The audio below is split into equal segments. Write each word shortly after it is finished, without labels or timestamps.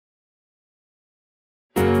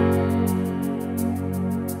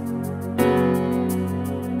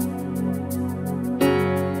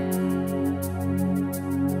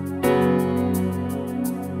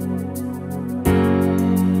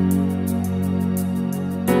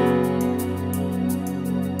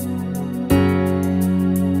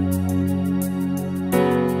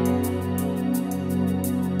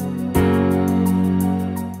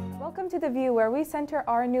View, where we center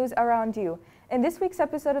our news around you. In this week's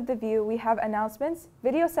episode of The View, we have announcements,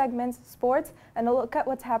 video segments, sports, and a look at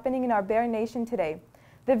what's happening in our Bear Nation today.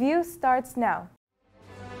 The View starts now.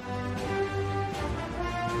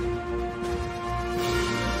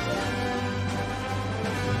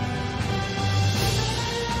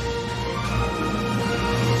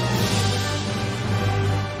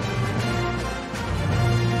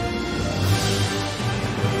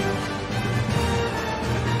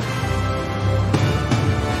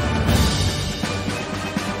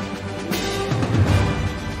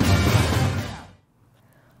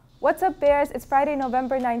 What's up, Bears? It's Friday,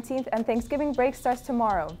 November 19th, and Thanksgiving break starts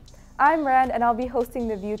tomorrow. I'm Rand, and I'll be hosting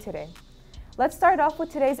The View today. Let's start off with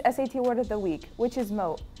today's SAT word of the week, which is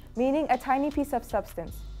mote, meaning a tiny piece of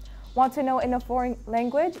substance. Want to know in a foreign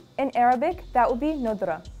language? In Arabic, that would be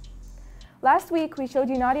nodra. Last week, we showed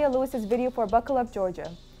you Nadia Lewis's video for Buckle Up Georgia.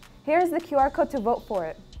 Here's the QR code to vote for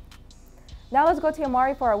it. Now let's go to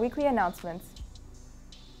Yamari for our weekly announcements.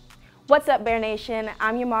 What's up, Bear Nation?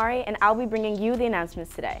 I'm Yamari, and I'll be bringing you the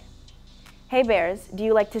announcements today. Hey Bears, do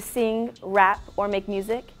you like to sing, rap, or make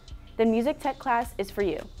music? Then Music Tech class is for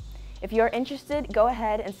you. If you're interested, go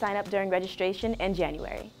ahead and sign up during registration in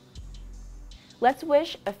January. Let's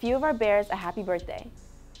wish a few of our Bears a happy birthday.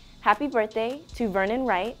 Happy birthday to Vernon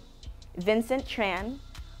Wright, Vincent Tran,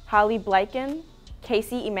 Holly Blyken,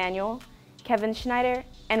 Casey Emanuel, Kevin Schneider,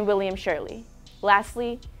 and William Shirley.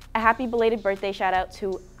 Lastly, a happy belated birthday shout out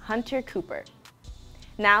to Hunter Cooper.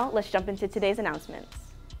 Now, let's jump into today's announcements.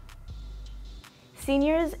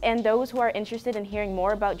 Seniors and those who are interested in hearing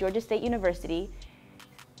more about Georgia State University,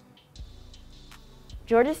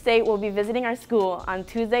 Georgia State will be visiting our school on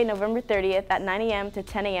Tuesday, November 30th at 9 a.m. to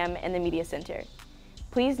 10 a.m. in the Media Center.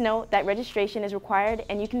 Please note that registration is required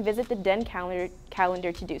and you can visit the DEN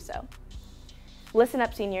calendar to do so. Listen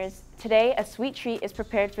up, seniors. Today, a sweet treat is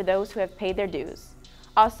prepared for those who have paid their dues.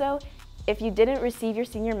 Also, if you didn't receive your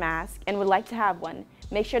senior mask and would like to have one,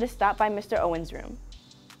 make sure to stop by Mr. Owen's room.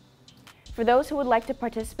 For those who would like to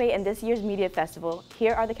participate in this year's media festival,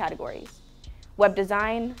 here are the categories: web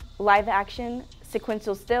design, live action,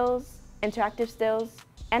 sequential stills, interactive stills,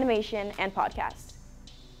 animation, and podcast.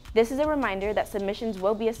 This is a reminder that submissions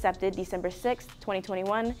will be accepted December 6th,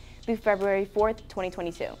 2021 through February 4th,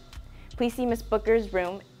 2022. Please see Ms. Booker's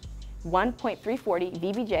room 1.340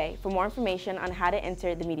 VBJ for more information on how to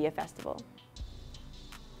enter the media festival.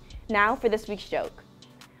 Now for this week's joke.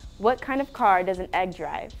 What kind of car does an egg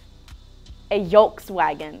drive? A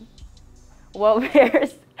Volkswagen. Well,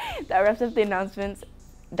 Bears, that wraps up the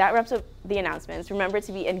announcements. Remember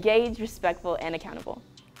to be engaged, respectful, and accountable.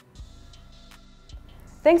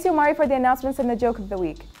 Thanks, Yomari, for the announcements and the joke of the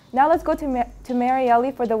week. Now let's go to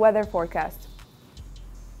Marielle for the weather forecast.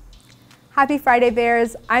 Happy Friday,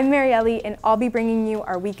 Bears. I'm Marielle, and I'll be bringing you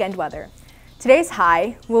our weekend weather. Today's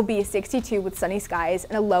high will be 62 with sunny skies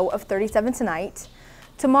and a low of 37 tonight.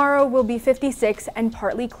 Tomorrow will be 56 and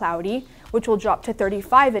partly cloudy, which will drop to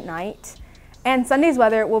 35 at night. And Sunday's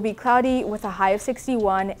weather will be cloudy with a high of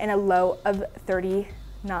 61 and a low of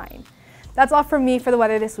 39. That's all from me for the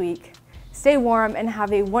weather this week. Stay warm and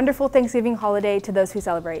have a wonderful Thanksgiving holiday to those who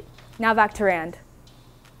celebrate. Now back to Rand.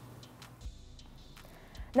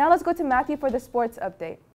 Now let's go to Matthew for the sports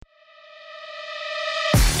update.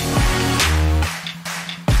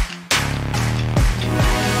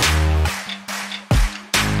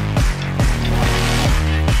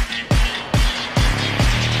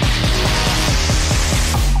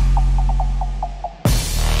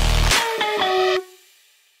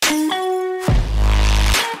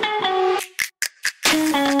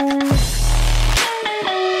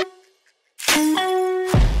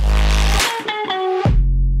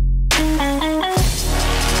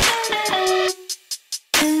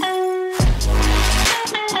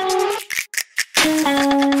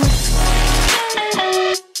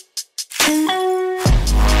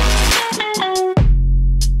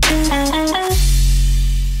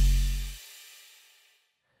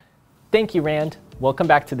 Thank you, Rand. Welcome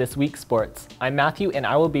back to This Week's Sports. I'm Matthew, and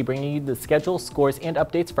I will be bringing you the schedule, scores, and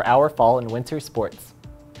updates for our fall and winter sports.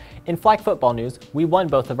 In flag football news, we won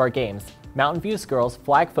both of our games. Mountain View's girls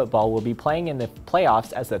flag football will be playing in the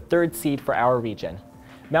playoffs as the third seed for our region.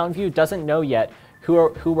 Mountain View doesn't know yet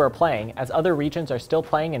who we're playing, as other regions are still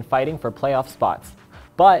playing and fighting for playoff spots.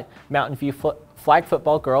 But Mountain View flag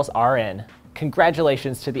football girls are in.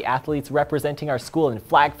 Congratulations to the athletes representing our school in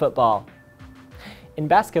flag football. In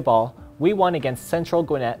basketball, we won against Central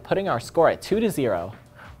Gwinnett, putting our score at 2-0.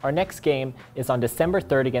 Our next game is on December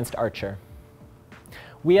 3rd against Archer.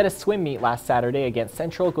 We had a swim meet last Saturday against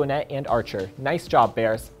Central Gwinnett and Archer. Nice job,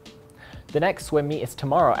 Bears. The next swim meet is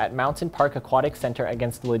tomorrow at Mountain Park Aquatic Center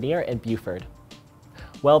against Lanier and Buford.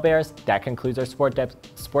 Well, Bears, that concludes our sports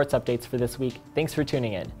updates for this week. Thanks for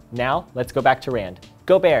tuning in. Now, let's go back to Rand.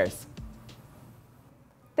 Go Bears!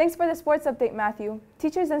 Thanks for the sports update, Matthew.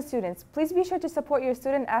 Teachers and students, please be sure to support your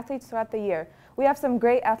student athletes throughout the year. We have some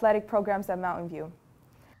great athletic programs at Mountain View.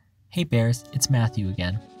 Hey Bears, it's Matthew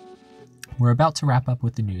again. We're about to wrap up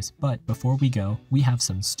with the news, but before we go, we have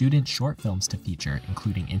some student short films to feature,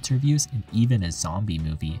 including interviews and even a zombie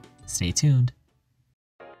movie. Stay tuned.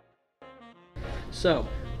 So,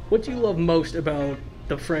 what do you love most about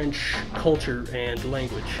the French culture and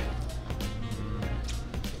language?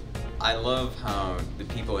 I love how the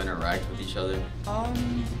people interact with each other. I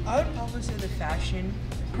would probably say the fashion.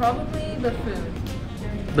 Probably the food.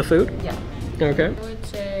 The food? Yeah. Okay. I would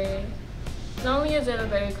say not only is it a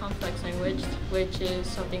very complex language, which is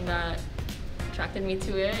something that attracted me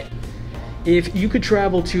to it. If you could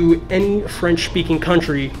travel to any French-speaking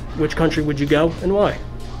country, which country would you go and why?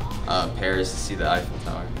 Paris to see the Eiffel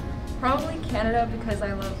Tower. Probably Canada because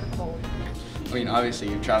I love the cold. I mean,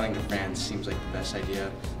 obviously, traveling to France seems like the best idea,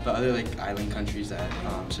 but other like island countries that,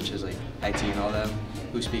 such as like Haiti and all them,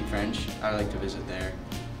 who speak French, I would like to visit there.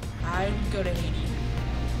 I'd go to Haiti.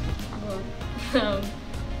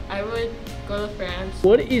 I would go to France.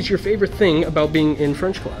 What is your favorite thing about being in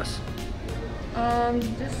French class?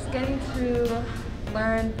 Just getting to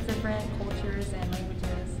learn different cultures and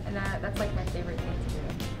languages, and that's like my favorite thing to do.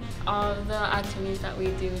 All the activities that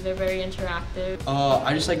we do, they're very interactive.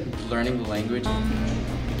 I just like learning the language.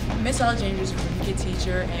 Miss Alexandra is a really good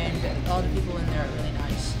teacher, and all the people in there are really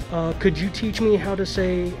nice. Could you teach me how to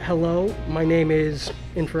say hello? My name is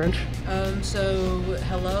in French. So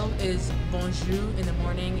hello is bonjour in the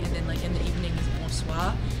morning, and then like in the evening is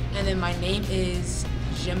bonsoir, and then my name is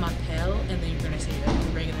je m'appelle, and then you're gonna say your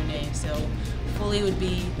regular name. So fully would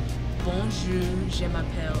be bonjour, je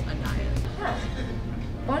m'appelle Anaya.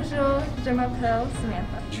 Bonjour, je m'appelle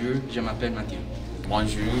Samantha. Bonjour, je m'appelle Mathieu.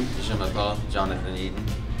 Bonjour, je m'appelle Jonathan Eden.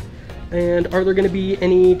 And are there going to be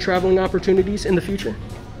any traveling opportunities in the future?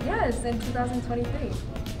 Yes, in 2023.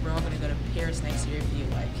 We're all gonna go to Paris next year if you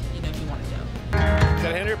like, if you want to go.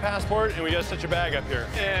 Gotta hand your passport and we gotta set your bag up here.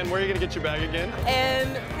 And where are you gonna get your bag again?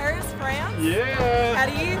 In Paris, France. Yeah.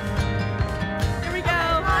 Eddie. Here we go.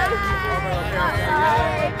 Hi.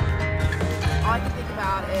 All I can think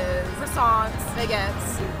about is croissants,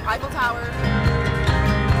 baguettes, Eiffel Tower.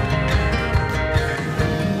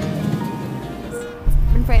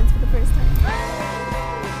 I'm in France for the first time.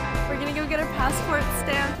 We're gonna go get our passport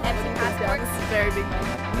stamped. Empty passports. This is a very big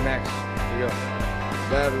moment. Next, here we go.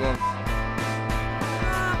 Bye everyone.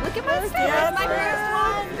 Look at my stamp. It's my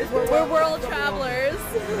first one. We're world travelers,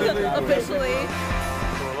 officially.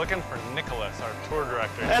 So we're looking for Nicholas, our tour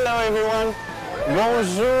director. Hello everyone.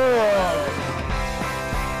 Bonjour.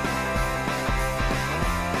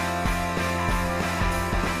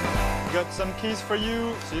 Got some keys for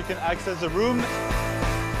you so you can access the room.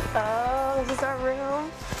 Oh, this is our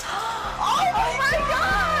room. Oh my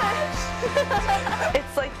gosh!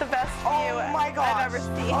 It's like the best view I've ever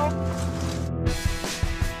seen.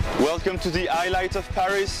 Welcome to the highlight of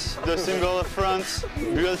Paris, the symbol of France,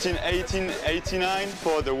 built in 1889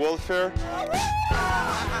 for the World Fair.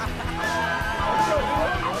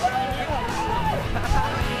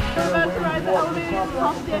 We're about to ride the elevator.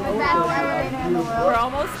 The best elevator in the world. We're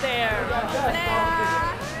almost there.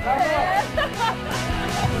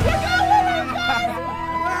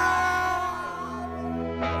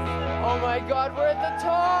 Oh my God, we're at the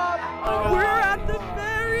top! We're at the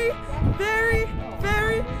very, very,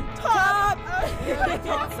 very top.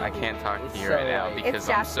 I can't talk to you right now because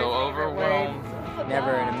I'm so overwhelmed.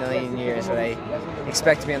 Never in a million years would I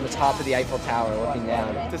expect to be on the top of the Eiffel Tower looking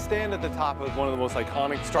down. To stand at the top of one of the most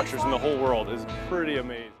iconic structures in the whole world is pretty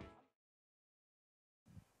amazing.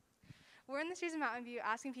 We're in the streets of Mountain View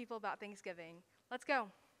asking people about Thanksgiving. Let's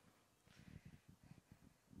go.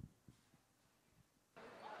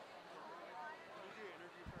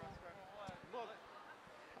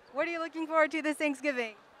 What are you looking forward to this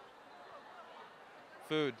Thanksgiving?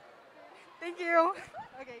 Food. Thank you.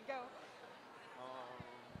 Okay, go.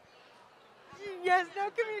 Yes, no,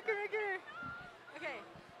 come here. Okay,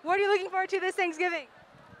 what are you looking forward to this Thanksgiving?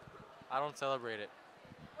 I don't celebrate it.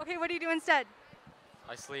 Okay, what do you do instead?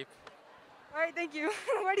 I sleep. All right, thank you.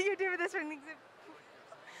 What do you do for this Thanksgiving?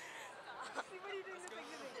 What are you doing this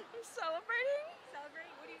Thanksgiving? I'm celebrating.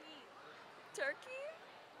 Celebrating? What do you eat? Turkey?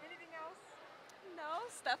 Anything else? No,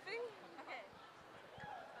 stuffing. Okay.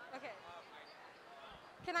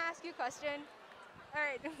 Can I ask you a question? All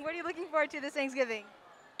right, what are you looking forward to this Thanksgiving?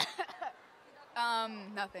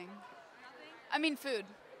 Nothing. I mean food.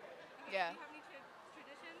 Yeah. Do you have any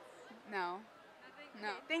traditions? No. Nothing? No.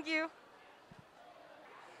 Okay, thank you.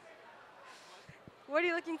 What are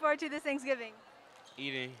you looking forward to this Thanksgiving?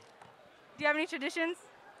 Eating. Do you have any traditions?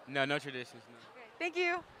 No, no traditions. No. Okay, thank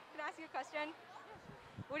you. Can I ask you a question?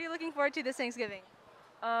 What are you looking forward to this Thanksgiving?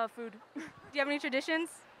 Food. Do you have any traditions?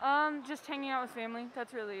 Just hanging out with family.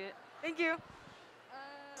 That's really it. Thank you.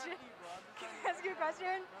 Can I ask you a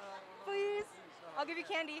question? Please? I'll give you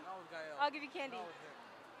candy. I'll give you candy.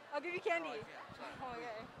 I'll give you candy. Oh,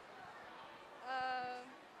 okay.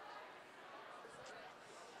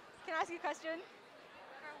 Can I ask you a question?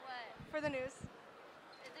 For what? For the news.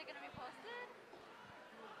 Is it gonna be posted?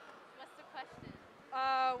 What's the question?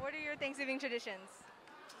 What are your Thanksgiving traditions?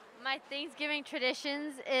 My Thanksgiving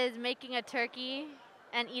traditions is making a turkey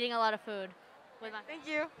and eating a lot of food. With my Thank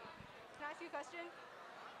you. Can I ask you a question?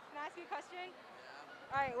 Can I ask you a question?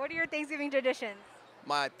 All right, what are your Thanksgiving traditions?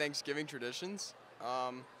 My Thanksgiving traditions?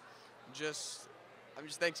 I'm just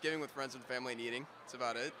Thanksgiving with friends and family and eating. That's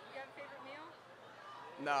about it. Do you have a favorite meal?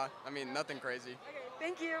 Nah, I mean, nothing crazy. Okay,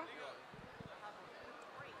 thank you.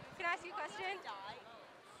 Can I ask you a question?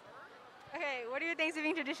 Okay, what are your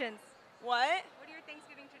Thanksgiving traditions? What? What are your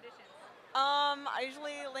Thanksgiving traditions? I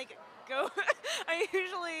usually I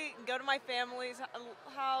usually go to my family's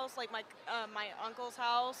house, like my uncle's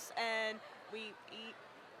house, and we eat.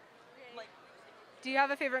 Like. Do you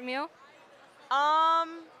have a favorite meal?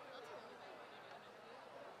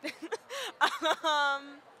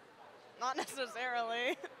 Not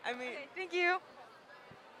necessarily. I mean. Okay, thank you.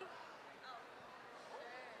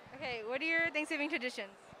 Okay, what are your Thanksgiving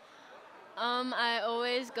traditions? I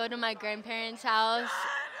always go to my grandparents' house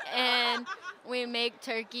and we make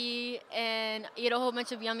turkey and eat a whole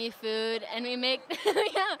bunch of yummy food, and we make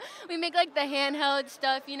we make like the handheld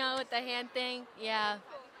stuff, you know, with the hand thing. Yeah.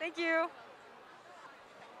 Thank you.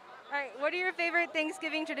 All right, what are your favorite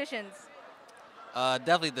Thanksgiving traditions?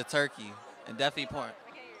 Definitely the turkey and definitely pork.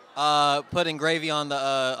 Putting gravy on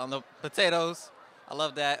the potatoes. I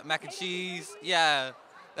love that. Mac and cheese. Yeah,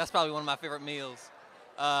 that's probably one of my favorite meals.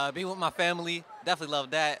 Being with my family, definitely love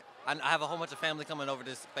that. I have a whole bunch of family coming over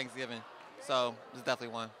this Thanksgiving, so it's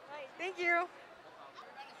definitely one. All right, thank you.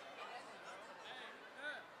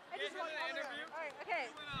 I just want to interview. All right, okay.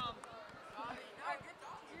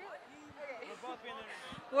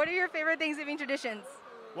 What are your favorite Thanksgiving traditions?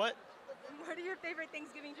 What? What are your favorite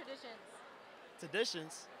Thanksgiving traditions?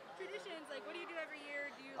 Traditions? Traditions, like what do you do every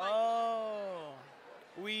year? Do you Oh,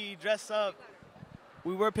 we dress up.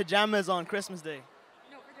 We wear pajamas on Christmas Day.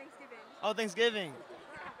 No, for Thanksgiving. Oh, Thanksgiving.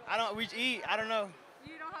 We eat. I don't know.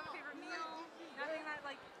 You don't have a favorite meal? Nothing that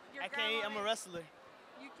like your I can't eat. I'm a wrestler.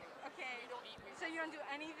 Okay. So you don't do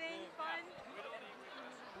anything fun?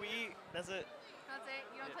 We eat. That's it. That's it?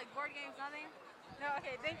 You don't play board games, nothing? No,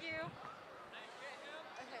 okay, thank you.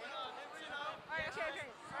 Okay. All right,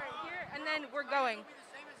 okay. All right, here, and then we're going.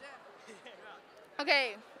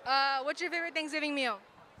 Okay, what's your favorite Thanksgiving meal?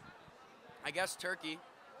 I guess turkey.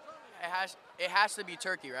 It has to be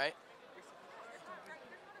turkey, right?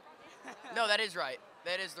 No, that is right.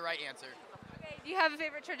 That is the right answer. Okay, do you have a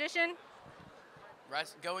favorite tradition?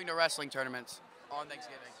 Going to wrestling tournaments on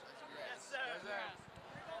Thanksgiving. Yes, sir.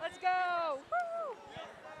 Let's go. Woo!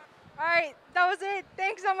 All right, that was it.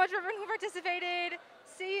 Thanks so much for everyone who participated.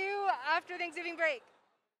 See you after Thanksgiving break.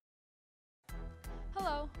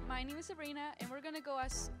 Hello, my name is Sabrina, and we're gonna go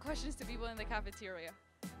ask questions to people in the cafeteria.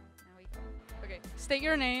 Now we go. Okay, state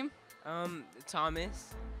your name.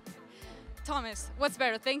 Thomas. Thomas, what's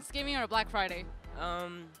better, Thanksgiving or Black Friday?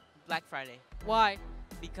 Black Friday. Why?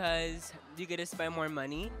 Because you get to spend more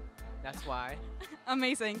money. That's why.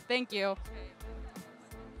 Amazing, thank you.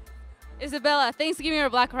 Isabella, Thanksgiving or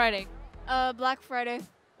Black Friday? Black Friday.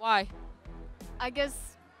 Why? I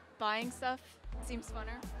guess buying stuff seems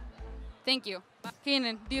funner. Thank you.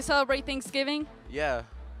 Keenan, do you celebrate Thanksgiving? Yeah.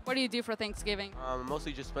 What do you do for Thanksgiving?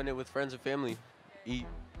 Mostly just spend it with friends and family. Eat.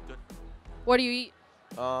 Good. What do you eat?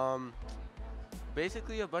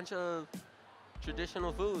 Basically a bunch of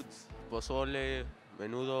traditional foods. Pozole,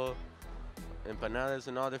 menudo, empanadas,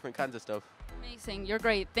 and all different kinds of stuff. Amazing, you're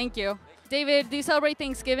great, thank you. David, do you celebrate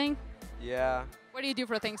Thanksgiving? Yeah. What do you do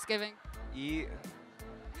for Thanksgiving? Eat.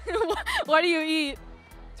 What do you eat?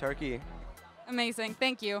 Turkey. Amazing,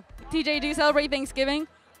 thank you. TJ, do you celebrate Thanksgiving?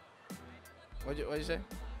 What'd you say?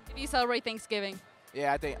 Do you celebrate Thanksgiving?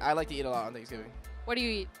 Yeah, I like to eat a lot on Thanksgiving. What do you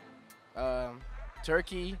eat?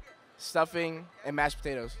 Turkey, stuffing, and mashed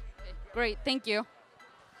potatoes. Okay, great, thank you.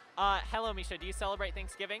 Hello, Misha. Do you celebrate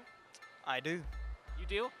Thanksgiving? I do. You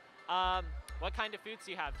do? What kind of foods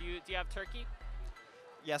do you have? Do you have turkey?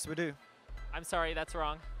 Yes, we do. I'm sorry, that's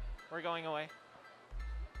wrong. We're going away.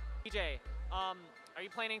 TJ, Are you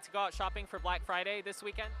planning to go out shopping for Black Friday this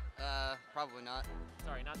weekend? Probably not.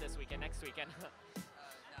 Sorry, not this weekend, next weekend.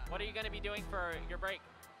 What are you going to be doing for your break?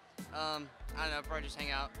 I don't know, probably just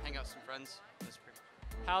hang out with some friends.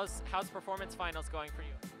 How's performance finals going for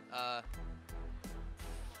you?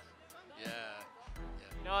 Yeah.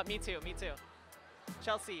 You know what? Me too.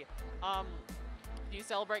 Chelsea, do you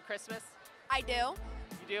celebrate Christmas? I do.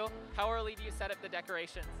 You do? How early do you set up the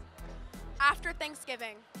decorations? After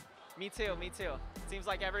Thanksgiving. Me too. Seems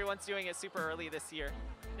like everyone's doing it super early this year.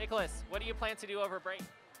 Nicholas, what do you plan to do over break?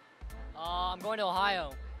 I'm going to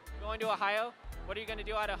Ohio. Going to Ohio? What are you going to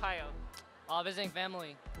do at Ohio? Visiting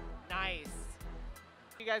family. Nice.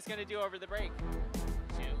 What are you guys going to do over the break?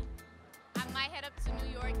 I might head up to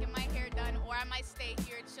New York, get my hair done, or I might stay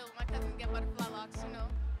here, chill with my cousins, get butterfly locks, you know.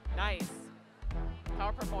 Nice. How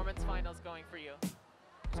are performance finals going for you?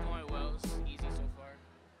 It's going well. It's easy so far.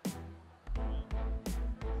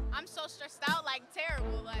 I'm so stressed out, like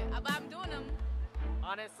terrible, but I'm doing them.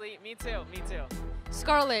 Honestly, me too.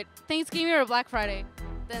 Scarlett, Thanksgiving or Black Friday?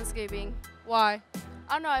 Thanksgiving. Why?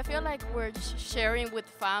 I don't know, I feel like we're just sharing with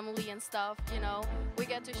family and stuff, you know. We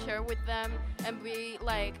get to share with them and be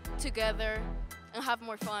like together and have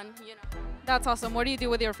more fun, you know. That's awesome. What do you do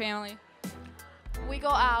with your family? We go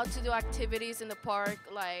out to do activities in the park,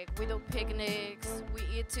 like we do picnics, we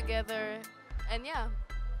eat together, and yeah.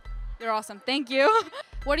 You're awesome. Thank you.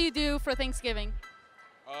 What do you do for Thanksgiving?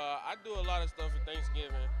 I do a lot of stuff for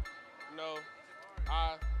Thanksgiving. You know,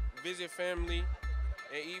 I visit family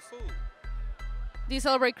and eat food. Do you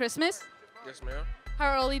celebrate Christmas? Yes, ma'am.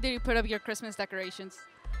 How early did you put up your Christmas decorations?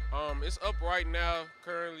 It's up right now,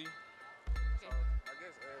 currently. So, I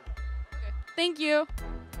guess early. Okay. Thank you.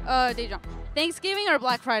 Dejan, Thanksgiving or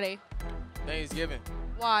Black Friday? Thanksgiving.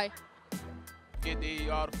 Why? Get to eat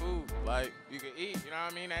all the food. Like, you can eat, you know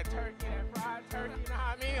what I mean? That turkey, that fried turkey, you know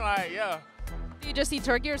what I mean? Like, yeah. Do you just eat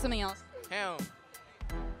turkey or something else? Ham.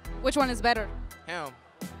 Which one is better? Ham.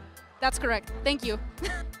 That's correct. Thank you.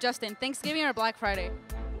 Justin, Thanksgiving or Black Friday?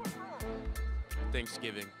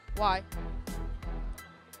 Thanksgiving. Why?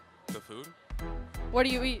 The food? What do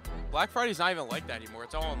you eat? Black Friday's not even like that anymore.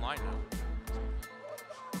 It's all online now.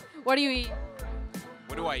 What do you eat?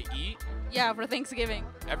 What do I eat? Yeah, for Thanksgiving.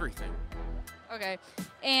 Everything. Okay.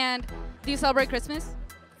 And do you celebrate Christmas?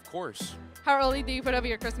 Of course. How early do you put up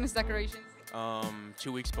your Christmas decorations?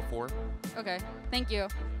 2 weeks before. Okay. Thank you.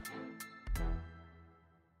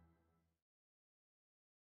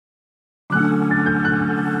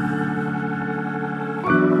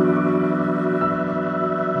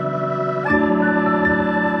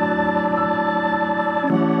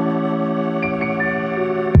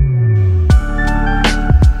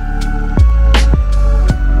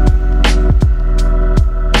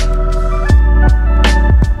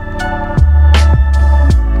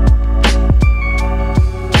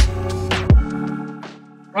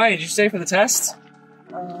 Ryan, did you stay for the test?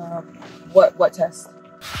 What test?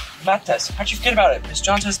 Math test. How'd you forget about it? Miss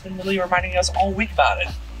Johnson has been really reminding us all week about it.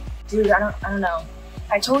 Dude, I don't know.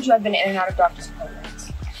 I told you I've been in and out of doctor's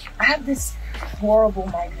appointments. I have this horrible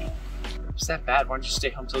migraine. It's that bad. Why don't you stay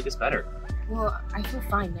home till it gets better? Well, I feel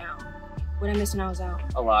fine now. What did I miss when I was out?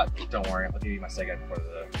 A lot. Don't worry. I'll give you my second before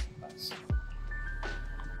the class.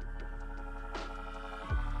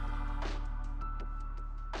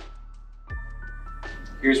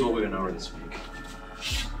 Here's what we went over this week.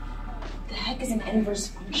 The heck is an inverse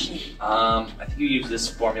function? I think you use this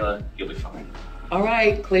formula, you'll be fine. All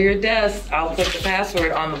right, clear your desk. I'll put the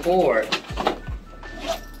password on the board.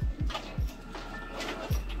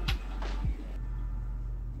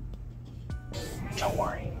 Don't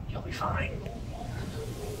worry, you'll be fine.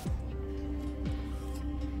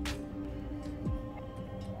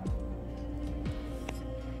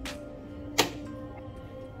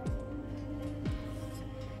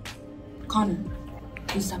 Connor,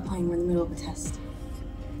 please stop playing. We're in the middle of a test.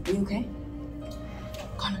 Are you okay?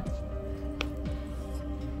 Connor.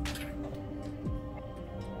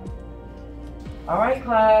 All right,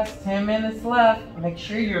 class, 10 minutes left. Make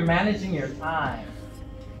sure you're managing your time.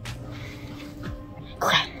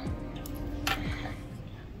 Crap.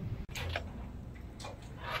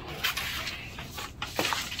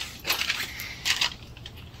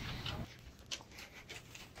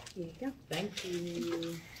 Here you go. Thank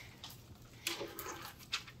you.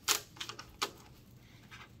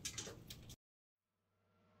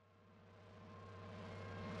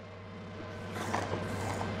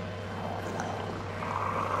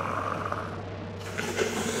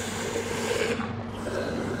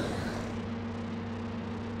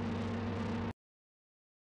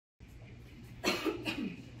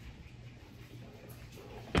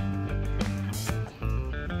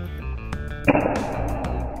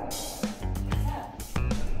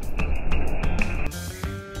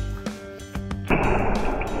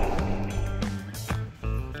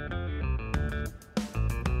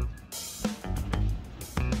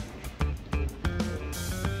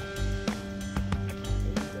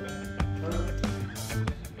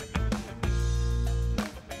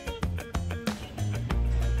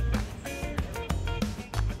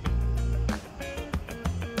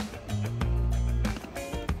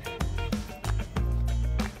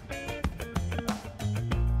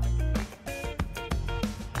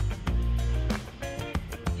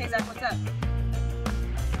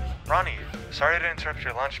 Ronnie, sorry to interrupt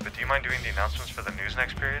your lunch, but do you mind doing the announcements for the news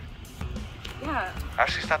next period? Yeah.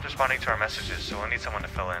 Ashley stopped responding to our messages, so we'll need someone to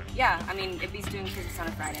fill in. Yeah, I mean, if he's doing physics on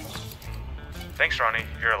a Friday. Thanks, Ronnie.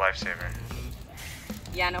 You're a lifesaver.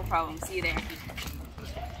 Yeah, no problem. See you there.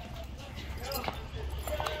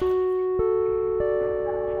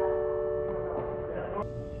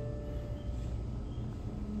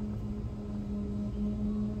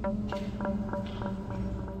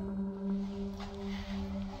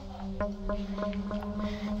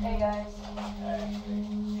 Hey guys.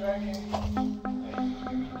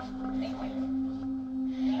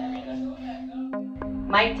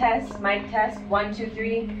 Mic test, 1, 2,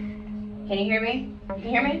 3. Can you hear me? You can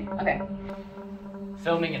hear me? Okay.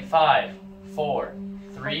 Filming in 5, 4,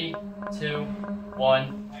 3, 2,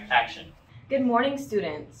 1, action. Good morning,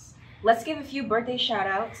 students. Let's give a few birthday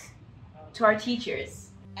shout-outs to our teachers.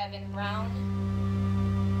 Evan Brown,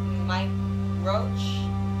 Mike Roach,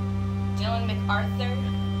 Dylan MacArthur.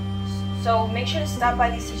 So make sure to stop by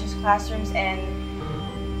these teachers' classrooms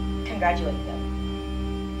and congratulate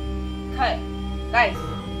them. Cut. Guys,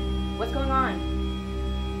 what's going on?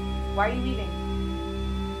 Why are you leaving?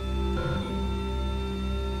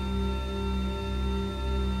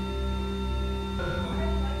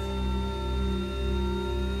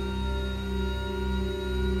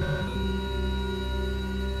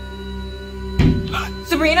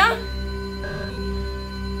 Sabrina?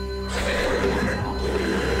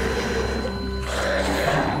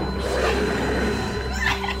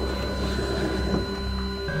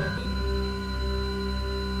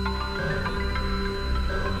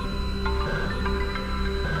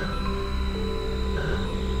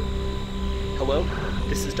 Hello?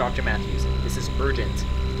 This is Dr. Matthews. This is urgent.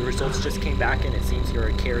 The results just came back and it seems you're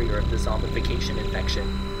a carrier of the zombification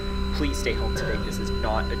infection. Please stay home today. This is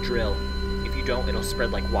not a drill. If you don't, it'll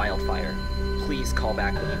spread like wildfire. Please call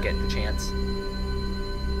back when you get the chance.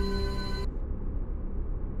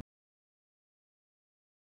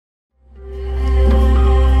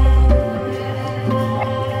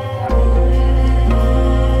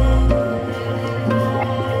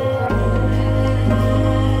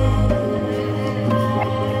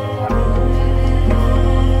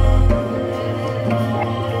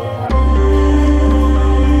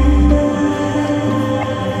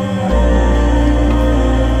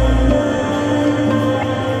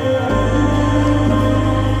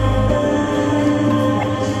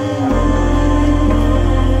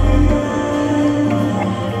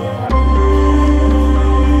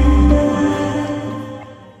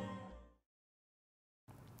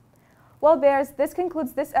 Well, Bears, this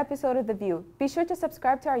concludes this episode of The View. Be sure to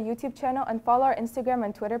subscribe to our YouTube channel and follow our Instagram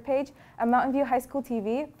and Twitter page at Mountain View High School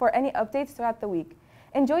TV for any updates throughout the week.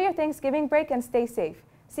 Enjoy your Thanksgiving break and stay safe.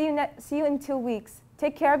 See you in 2 weeks.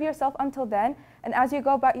 Take care of yourself until then, and as you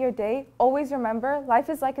go about your day, always remember, life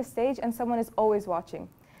is like a stage and someone is always watching.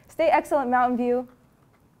 Stay excellent, Mountain View.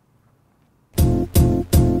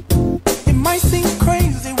 It might seem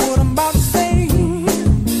crazy what I'm about to say.